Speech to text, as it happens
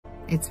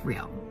it's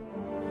real.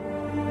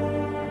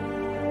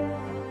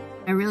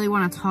 I really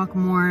want to talk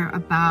more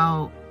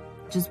about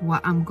just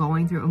what I'm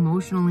going through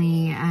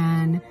emotionally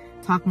and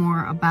talk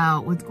more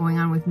about what's going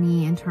on with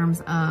me in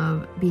terms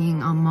of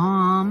being a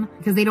mom,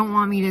 because they don't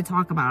want me to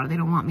talk about it. They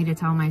don't want me to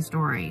tell my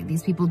story.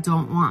 These people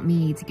don't want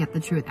me to get the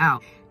truth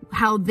out.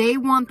 How they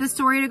want the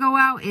story to go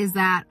out is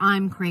that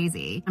I'm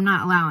crazy. I'm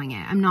not allowing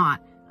it. I'm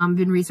not. I've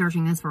been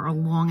researching this for a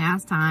long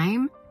ass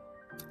time.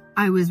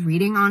 I was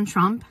reading on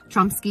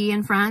Trumpsky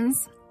and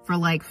Friends for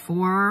like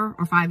 4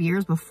 or 5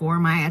 years before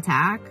my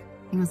attack.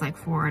 I think it was like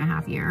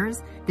 4.5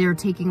 years. They're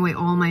taking away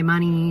all my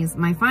monies,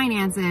 my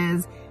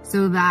finances,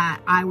 so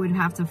that I would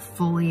have to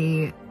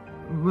fully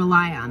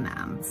rely on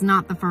them. It's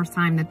not the first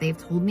time that they've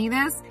told me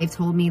this. They've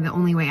told me the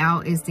only way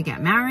out is to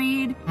get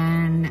married,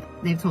 and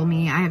they've told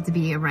me I have to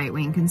be a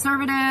right-wing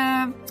conservative.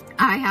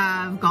 I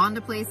have gone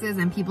to places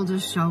and people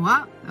just show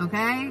up,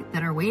 okay,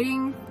 that are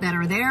waiting, that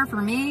are there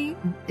for me.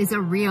 It's a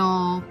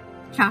real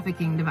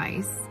trafficking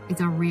device.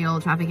 It's a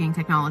real trafficking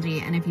technology,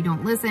 and if you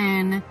don't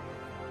listen,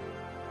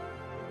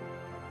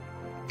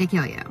 they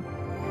kill you.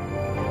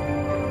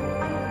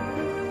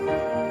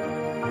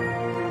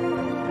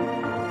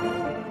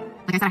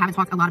 Like I said, I haven't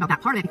talked a lot about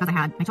that part of it because I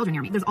had my children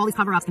near me. There's all these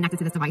cover-ups connected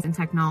to this device and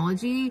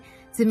technology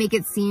to make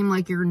it seem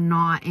like you're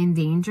not in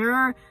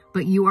danger,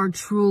 but you are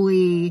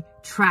truly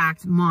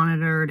tracked,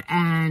 monitored,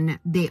 and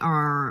they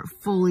are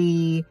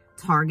fully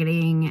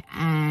targeting,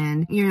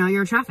 and you know,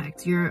 you're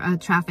trafficked. You're a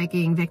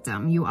trafficking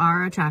victim. You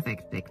are a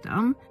trafficked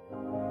victim.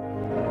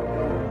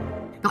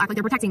 They'll act like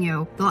they're protecting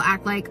you. They'll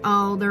act like,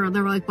 oh, they're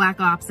like black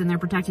ops and they're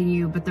protecting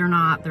you, but they're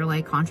not. They're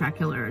like contract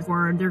killers.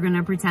 Or they're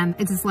gonna pretend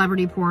it's a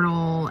celebrity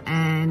portal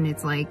and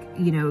it's like,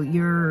 you know,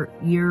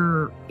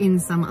 you're in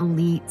some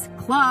elite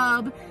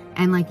club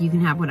and like you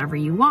can have whatever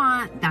you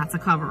want. That's a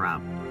cover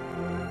up.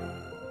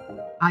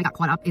 I got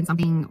caught up in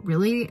something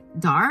really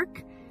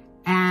dark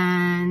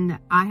and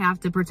I have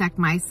to protect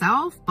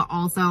myself, but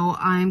also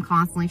I'm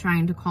constantly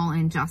trying to call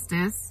in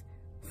justice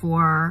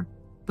for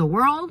the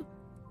world,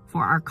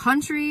 for our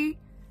country,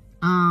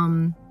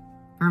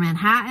 for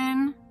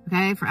Manhattan,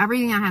 okay, for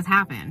everything that has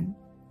happened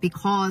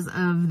because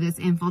of this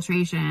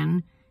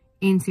infiltration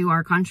into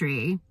our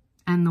country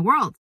and the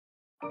world.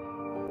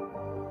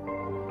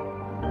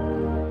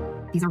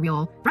 These are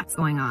real threats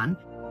going on.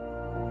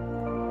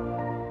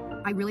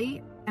 I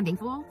really am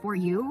thankful for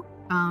you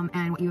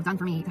and what you have done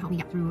for me to help me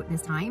get through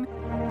this time.